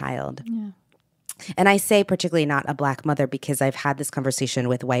black child. Yeah. And I say particularly not a black mother because I've had this conversation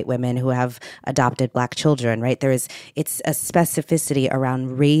with white women who have adopted black children, right? It's a specificity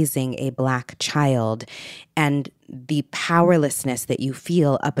around raising a black child and the powerlessness that you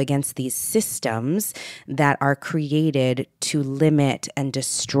feel up against these systems that are created to limit and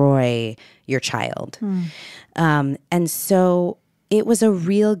destroy your child. And so it was a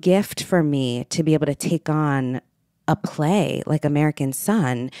real gift for me to be able to take on a play like American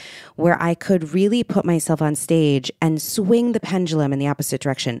Son, where I could really put myself on stage and swing the pendulum in the opposite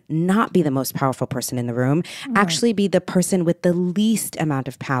direction, not be the most powerful person in the room, actually be the person with the least amount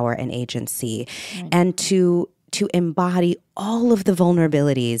of power and agency, and to embody all of the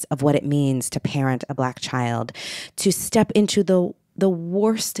vulnerabilities of what it means to parent a black child, to step into the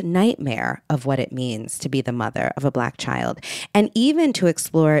worst nightmare of what it means to be the mother of a black child, and even to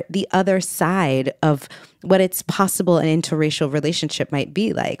explore the other side of what it's possible an interracial relationship might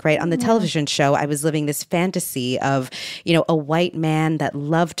be like, right? On the television show, I was living this fantasy of, a white man that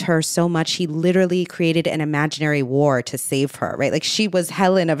loved her so much, he literally created an imaginary war to save her, right? Like she was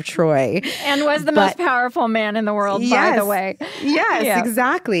Helen of Troy. And was the most powerful man in the world, by the way. Yes,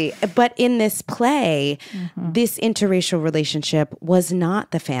 exactly. But in this play, this interracial relationship was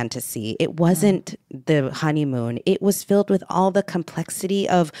not the fantasy. It wasn't the honeymoon. It was filled with all the complexity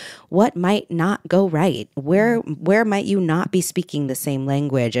of what might not go right. Where might you not be speaking the same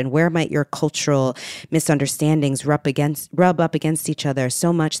language, and where might your cultural misunderstandings rub up against each other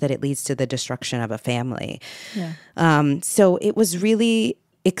so much that it leads to the destruction of a family? Yeah. So it was really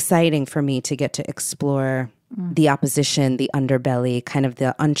exciting for me to get to explore the opposition, the underbelly, kind of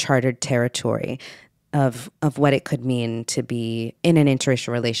the uncharted territory. of what it could mean to be in an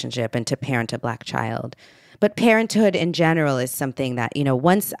interracial relationship and to parent a Black child. But parenthood in general is something that,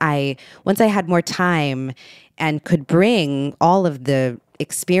 once I had more time and could bring all of the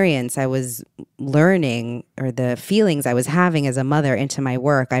experience I was learning or the feelings I was having as a mother into my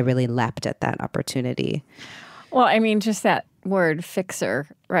work, I really leapt at that opportunity. Well, I mean, just that word fixer,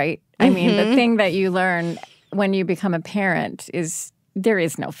 right? I mean, the thing that you learn when you become a parent is there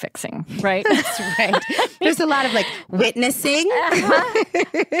is no fixing, right? That's right. There's a lot of witnessing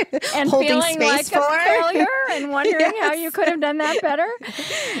and holding feeling space like for a failure and wondering how you could have done that better.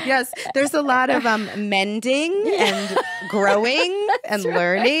 Yes, there's a lot of mending and growing and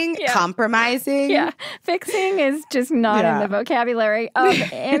learning, compromising. Yeah, fixing is just not in the vocabulary of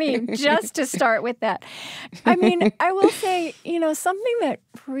any, just to start with that. I mean, I will say, something that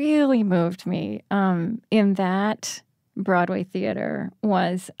really moved me in that Broadway theater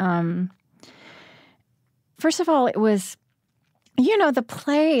was, first of all, it was, the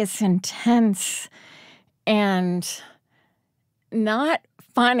play is intense and not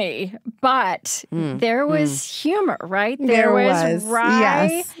funny, but there was humor, right? There was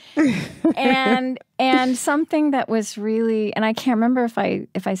wry, yes. and something that was really, and I can't remember if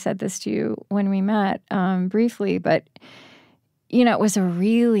I said this to you when we met briefly, but it was a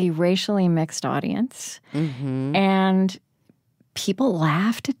really racially mixed audience, and people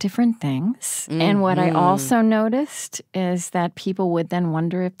laughed at different things. And what I also noticed is that people would then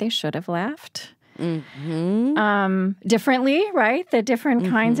wonder if they should have laughed. Differently, right? The different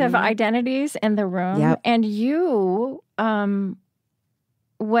kinds of identities in the room. Yep. And you,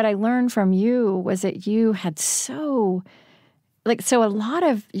 what I learned from you was that you had so a lot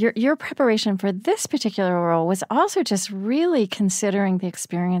of your preparation for this particular role was also just really considering the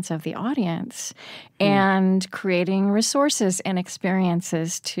experience of the audience and creating resources and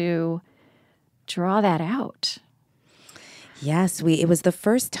experiences to draw that out. Yes, it was the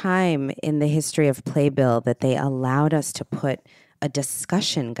first time in the history of Playbill that they allowed us to put a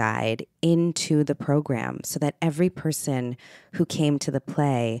discussion guide into the program so that every person who came to the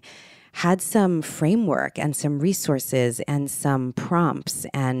play had some framework and some resources and some prompts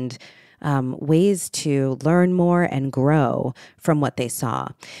and ways to learn more and grow from what they saw.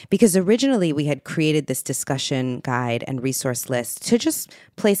 Because originally we had created this discussion guide and resource list to just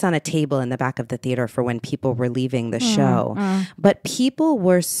place on a table in the back of the theater for when people were leaving the show. But people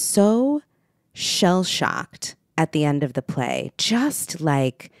were so shell-shocked at the end of the play, just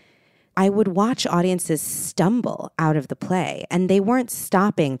like I would watch audiences stumble out of the play, and they weren't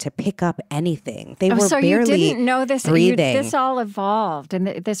stopping to pick up anything. They were so barely you didn't know this. breathing. This all evolved, and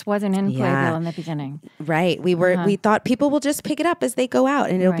this wasn't in Playbill in the beginning. Right. We thought people will just pick it up as they go out,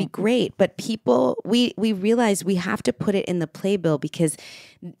 and it'll be great. But we realized we have to put it in the Playbill because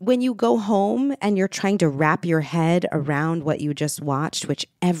when you go home and you're trying to wrap your head around what you just watched, which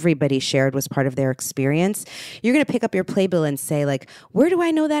everybody shared was part of their experience, you're going to pick up your Playbill and say, where do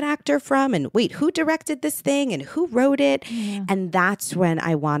I know that actor from? And wait, who directed this thing? And who wrote it? Yeah. And that's when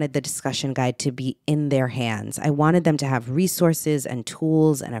I wanted the discussion guide to be in their hands. I wanted them to have resources and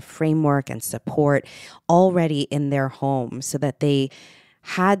tools and a framework and support already in their home so that they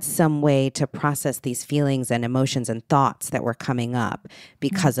had some way to process these feelings and emotions and thoughts that were coming up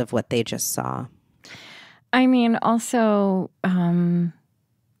because of what they just saw. I mean, also,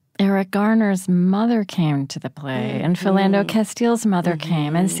 Eric Garner's mother came to the play, and Philando Castile's mother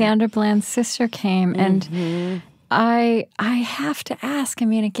came, and Sandra Bland's sister came. And I have to ask, I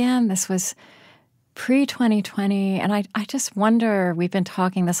mean, again, this was pre-2020, and I just wonder, we've been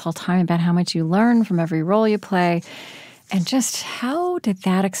talking this whole time about how much you learn from every role you play. And just how did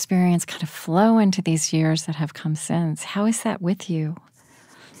that experience kind of flow into these years that have come since? How is that with you?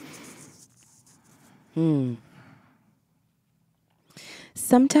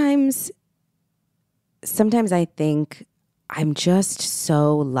 Sometimes I think I'm just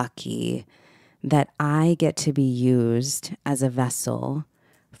so lucky that I get to be used as a vessel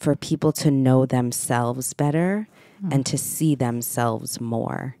for people to know themselves better and to see themselves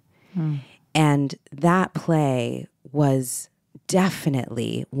more. And that play was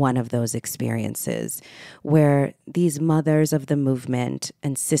definitely one of those experiences where these mothers of the movement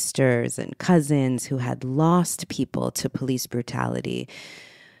and sisters and cousins who had lost people to police brutality,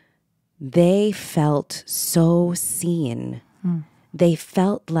 they felt so seen. They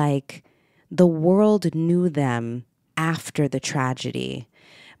felt like the world knew them after the tragedy,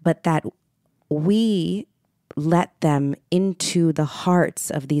 but that we let them into the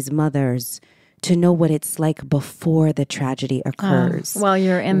hearts of these mothers to know what it's like before the tragedy occurs. Well,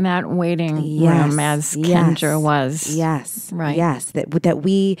 you're in that waiting room as Kendra was. Yes. Right. Yes. That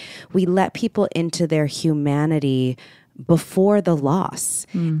we let people into their humanity before the loss.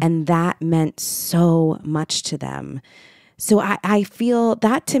 And that meant so much to them. So I feel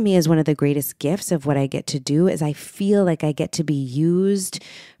that to me is one of the greatest gifts of what I get to do is I feel like I get to be used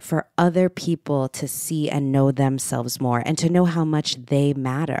for other people to see and know themselves more and to know how much they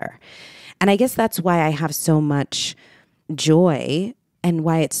matter. And I guess that's why I have so much joy and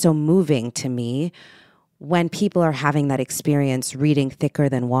why it's so moving to me when people are having that experience reading Thicker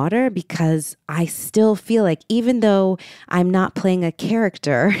Than Water, because I still feel like even though I'm not playing a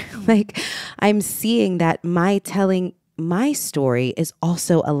character, like I'm seeing that my telling my story is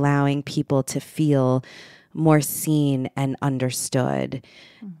also allowing people to feel more seen and understood.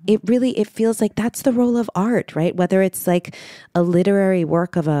 It feels like that's the role of art, right? Whether it's like a literary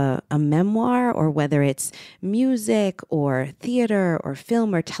work of a memoir, or whether it's music or theater or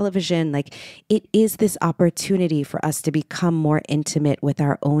film or television, like it is this opportunity for us to become more intimate with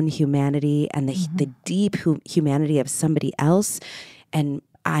our own humanity and the deep humanity of somebody else. And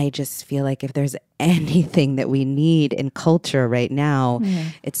I just feel like if there's anything that we need in culture right now,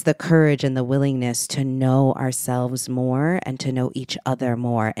 it's the courage and the willingness to know ourselves more and to know each other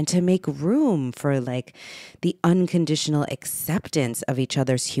more and to make room for like the unconditional acceptance of each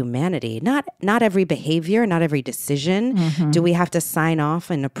other's humanity. Not every behavior, not every decision do we have to sign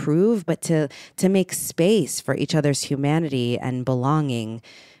off and approve, but to make space for each other's humanity and belonging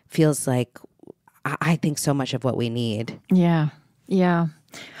feels like I think so much of what we need. Yeah. Yeah.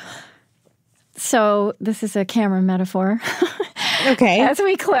 So this is a camera metaphor. Okay. As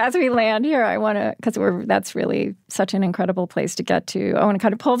we land here, I want to, because that's really such an incredible place to get to. I want to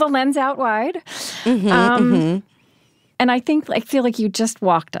kind of pull the lens out wide. And I feel like you just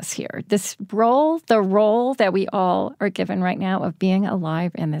walked us here. The role that we all are given right now of being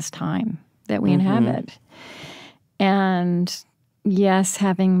alive in this time that we inhabit. And yes,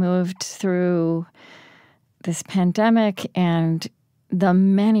 having moved through this pandemic and the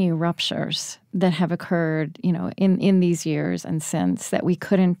many ruptures that have occurred, in these years and since that we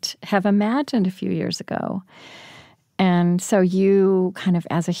couldn't have imagined a few years ago. And so you kind of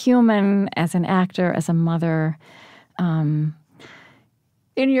as a human, as an actor, as a mother, in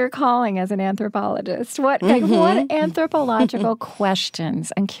your calling as an anthropologist, what anthropological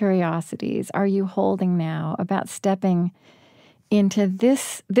questions and curiosities are you holding now about stepping into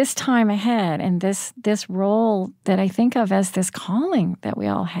this time ahead and this role that I think of as this calling that we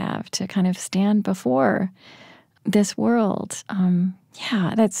all have to kind of stand before this world?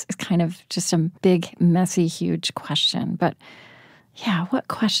 That's kind of just a big, messy, huge question. But yeah, what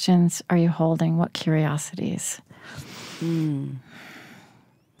questions are you holding? What curiosities?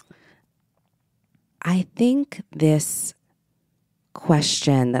 I think this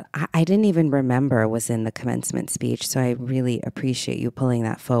question that I didn't even remember was in the commencement speech, so I really appreciate you pulling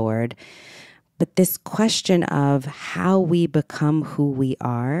that forward. But this question of how we become who we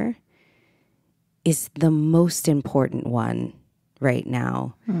are is the most important one right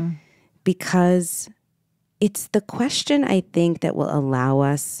now, because it's the question I think that will allow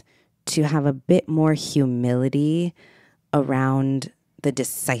us to have a bit more humility around the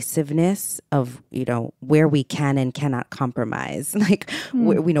decisiveness of, where we can and cannot compromise, like,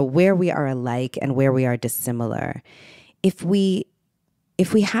 where we are alike and where we are dissimilar. If we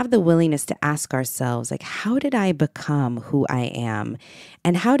have the willingness to ask ourselves, like, how did I become who I am?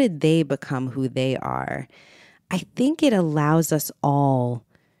 And how did they become who they are? I think it allows us all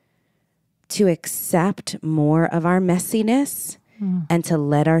to accept more of our messiness and to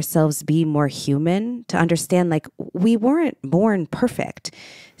let ourselves be more human, to understand like we weren't born perfect.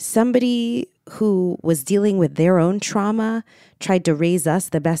 Somebody who was dealing with their own trauma tried to raise us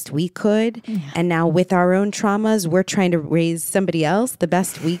the best we could. Yeah. And now with our own traumas, we're trying to raise somebody else the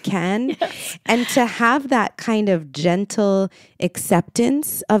best we can. Yes. And to have that kind of gentle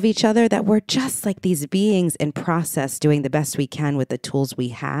acceptance of each other, that we're just like these beings in process doing the best we can with the tools we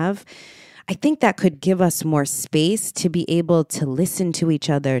have. I think that could give us more space to be able to listen to each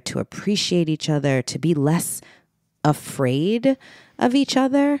other, to appreciate each other, to be less afraid of each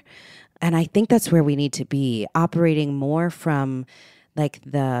other. And I think that's where we need to be, operating more from like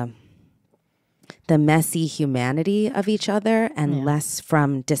the the messy humanity of each other and less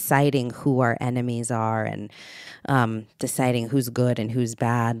from deciding who our enemies are and deciding who's good and who's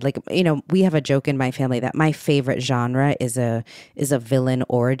bad. Like, we have a joke in my family that my favorite genre is a villain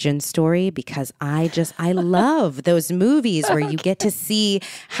origin story, because I love those movies where you get to see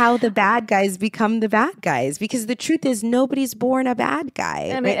how the bad guys become the bad guys, because the truth is nobody's born a bad guy.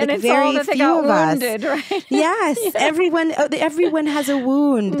 And, right? and it's all that they got wounded, right? Yes. Everyone has a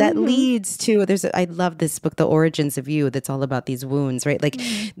wound that leads to, I love this book, The Origins of You, that's all about these wounds, right? Like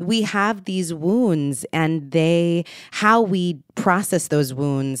we have these wounds, and how we process those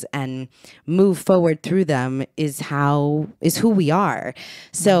wounds and move forward through them is who we are.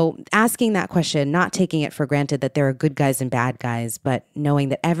 So asking that question, not taking it for granted that there are good guys and bad guys, but knowing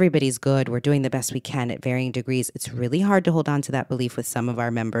that everybody's good, we're doing the best we can at varying degrees. It's really hard to hold on to that belief with some of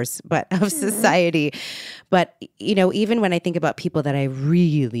our members of society. But, even when I think about people that I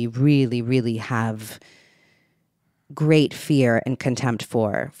really, really, really have great fear and contempt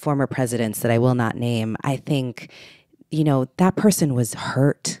for, former presidents that I will not name, I think, that person was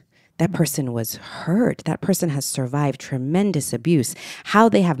hurt. That person was hurt. That person has survived tremendous abuse. How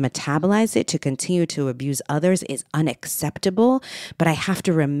they have metabolized it to continue to abuse others is unacceptable, but I have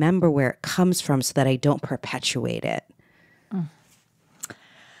to remember where it comes from so that I don't perpetuate it.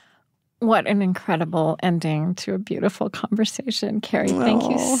 What an incredible ending to a beautiful conversation, Kerry. Thank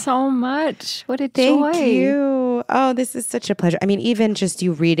you so much. What a joy. Thank you. Oh, this is such a pleasure. I mean, even just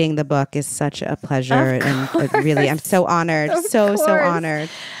you reading the book is such a pleasure. And really, I'm so honored. So honored.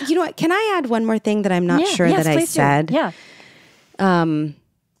 You know what? Can I add one more thing that I'm not sure that I said? Do. Yeah.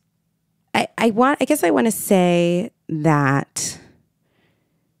 I guess I want to say that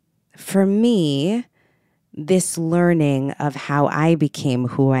for me, this learning of how I became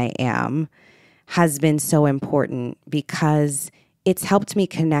who I am has been so important, because it's helped me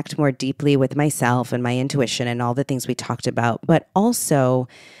connect more deeply with myself and my intuition and all the things we talked about. But also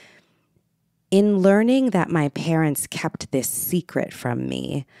in learning that my parents kept this secret from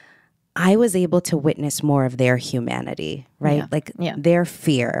me, I was able to witness more of their humanity, right? Their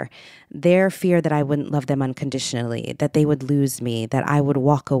fear that I wouldn't love them unconditionally, that they would lose me, that I would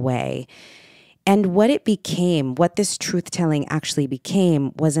walk away. And what this truth-telling actually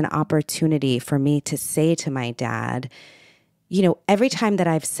became was an opportunity for me to say to my dad, every time that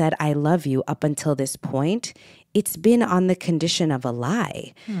I've said I love you up until this point, it's been on the condition of a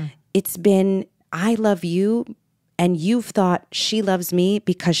lie. It's been, I love you, and you've thought she loves me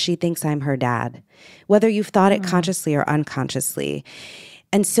because she thinks I'm her dad, whether you've thought it consciously or unconsciously.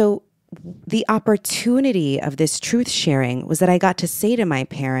 And so the opportunity of this truth sharing was that I got to say to my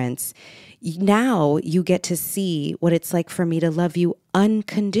parents, now you get to see what it's like for me to love you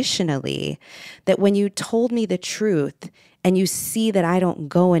unconditionally. That when you told me the truth and you see that I don't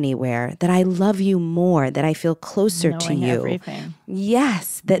go anywhere, that I love you more, that I feel closer to you. Everything.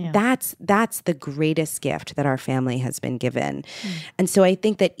 Yes, that's the greatest gift that our family has been given. And so I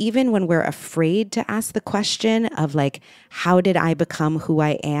think that even when we're afraid to ask the question of like, how did I become who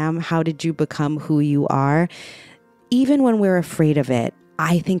I am? How did you become who you are? Even when we're afraid of it,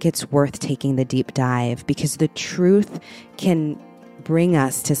 I think it's worth taking the deep dive, because the truth can bring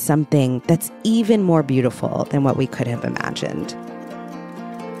us to something that's even more beautiful than what we could have imagined.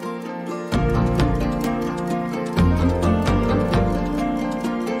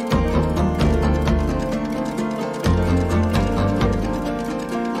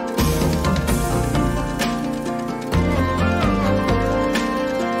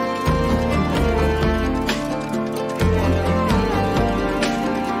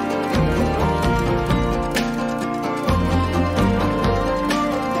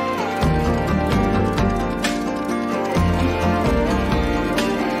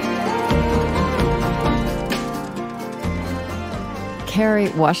 Kerry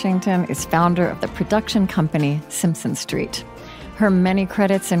Washington is founder of the production company Simpson Street. Her many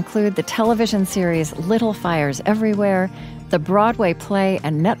credits include the television series Little Fires Everywhere, the Broadway play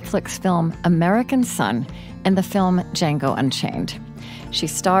and Netflix film American Son, and the film Django Unchained. She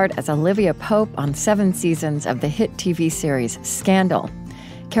starred as Olivia Pope on 7 seasons of the hit TV series Scandal.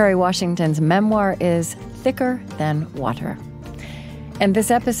 Kerry Washington's memoir is Thicker Than Water. And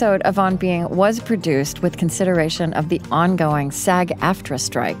this episode of On Being was produced with consideration of the ongoing SAG-AFTRA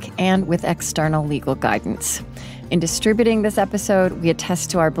strike and with external legal guidance. In distributing this episode, we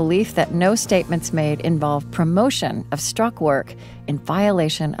attest to our belief that no statements made involve promotion of struck work in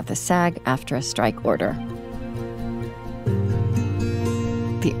violation of the SAG-AFTRA strike order.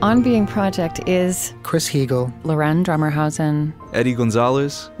 The On Being Project is Chris Heagle, Loren Drummerhausen, Eddie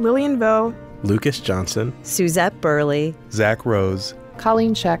Gonzalez, Lillian Vo, Lucas Johnson, Suzette Burley, Zach Rose,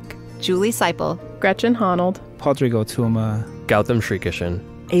 Colleen Scheck, Julie Seipel, Gretchen Honnold, Rodrigo Tuma, Gautam Srikishan,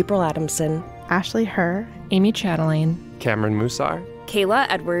 April Adamson, Ashley Herr, Amy Chatelaine, Cameron Musar, Kayla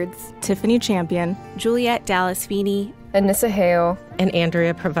Edwards, Tiffany Champion, Juliet Dallas-Feeney, Anissa Hale, and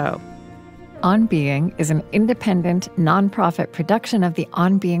Andrea Prevost. On Being is an independent, nonprofit production of the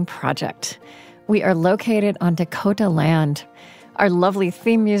On Being Project. We are located on Dakota land. Our lovely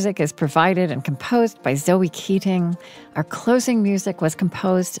theme music is provided and composed by Zoe Keating. Our closing music was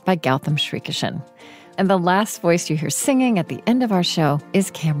composed by Gautam Srikishan. And the last voice you hear singing at the end of our show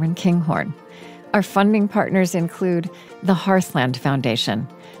is Cameron Kinghorn. Our funding partners include the Hearthland Foundation,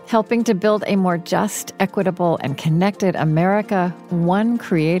 helping to build a more just, equitable, and connected America, one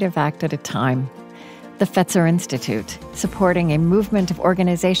creative act at a time. The Fetzer Institute, supporting a movement of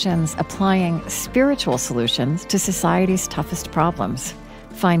organizations applying spiritual solutions to society's toughest problems.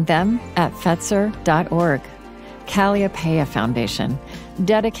 Find them at fetzer.org. Calliopeia Foundation,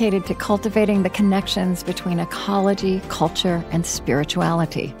 dedicated to cultivating the connections between ecology, culture, and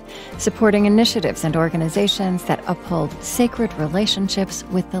spirituality, supporting initiatives and organizations that uphold sacred relationships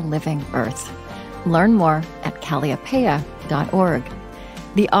with the living earth. Learn more at calliopeia.org.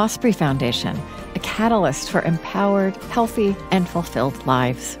 The Osprey Foundation, a catalyst for empowered, healthy, and fulfilled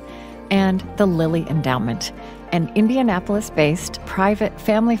lives. And the Lilly Endowment, an Indianapolis-based private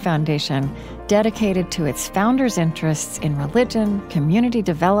family foundation dedicated to its founders' interests in religion, community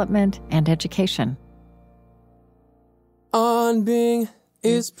development, and education. On Being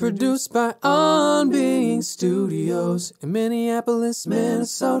is produced by On Being Studios in Minneapolis,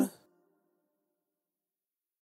 Minnesota.